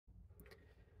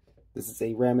This is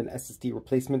a RAM and SSD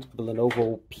replacement for the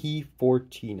Lenovo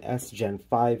P14s Gen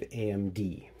 5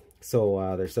 AMD.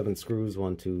 So there's 7 screws,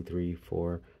 1, 2, 3,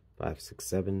 4, 5, 6,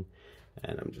 7.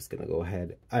 And I'm just going to go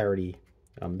ahead. I already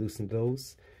loosened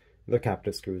those. They're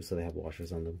captive screws, so they have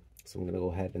washers on them. So I'm going to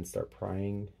go ahead and start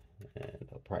prying. And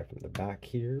I'll pry from the back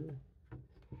here.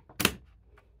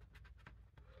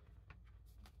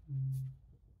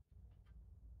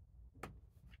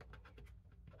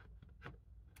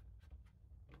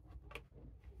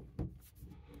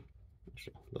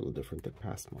 A little different than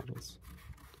past models.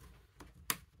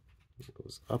 It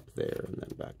goes up there and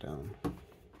then back down.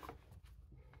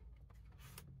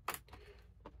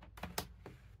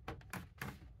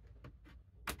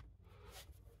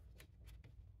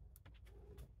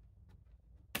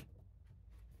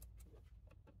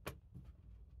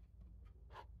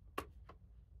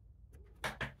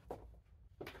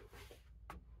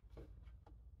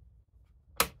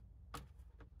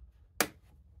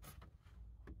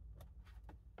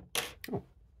 Oh,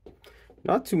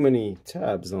 not too many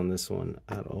tabs on this one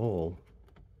at all.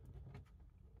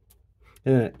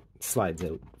 And then it slides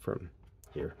out from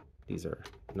here. These are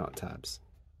not tabs.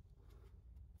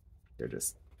 They're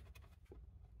just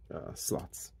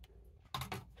slots.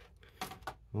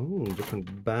 Oh,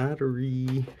 different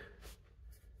battery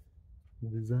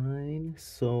design.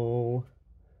 So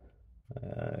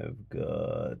I've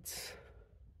got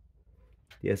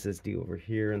the SSD over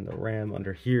here and the RAM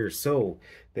under here. So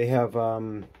they have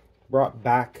brought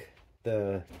back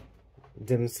the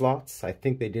DIMM slots. I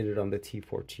think they did it on the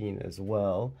T14 as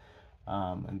well.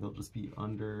 And they'll just be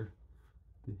under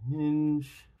the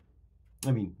hinge.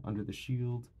 I mean, under the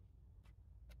shield.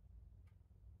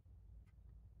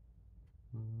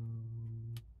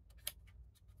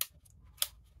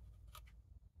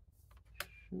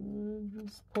 Should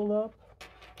just pull up.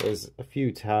 There's a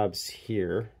few tabs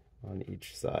here on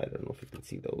each side. I don't know if you can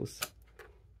see those.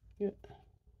 Yeah.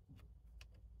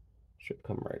 Should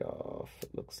come right off,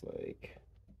 it looks like.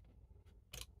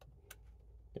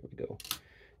 There we go.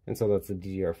 And so that's the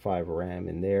DDR5 RAM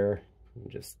in there. You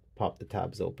just pop the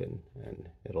tabs open and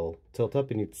it'll tilt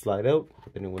up and you slide out,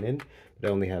 put the new one in. But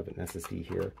I only have an SSD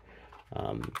here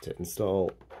to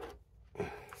install.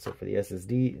 So for the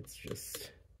SSD, it's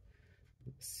just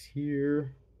this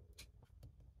here.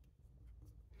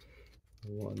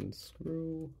 One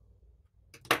screw.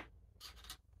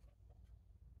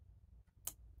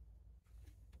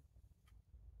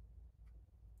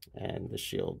 And the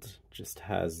shield just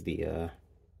has the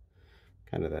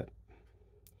kind of that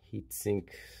heat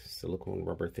sink silicone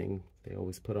rubber thing they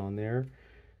always put on there.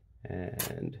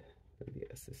 And then the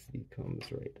SSD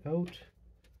comes right out.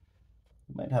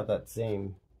 It might have that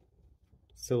same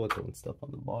silicone stuff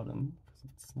on the bottom because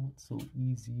it's not so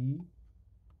easy.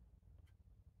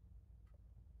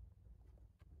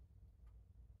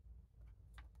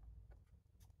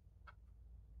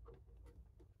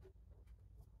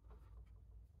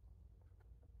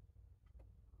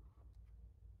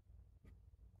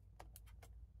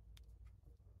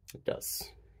 It does.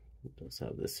 It does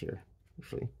have this here.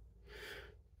 Actually,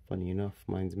 funny enough,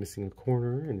 mine's missing a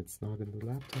corner and it's not in the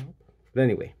laptop. But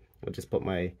anyway, I'll just put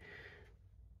my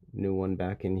new one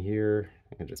back in here.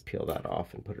 I can just peel that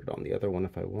off and put it on the other one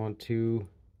if I want to.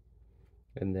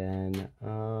 And then,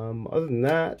 other than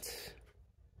that,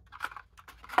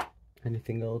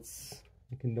 anything else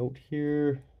I can note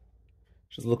here?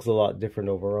 Just looks a lot different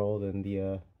overall than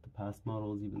the past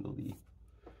models, even though the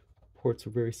ports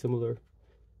are very similar.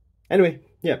 Anyway,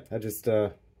 yeah, I just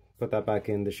put that back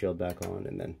in, the shield back on,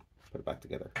 and then put it back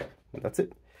together. And that's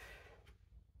it.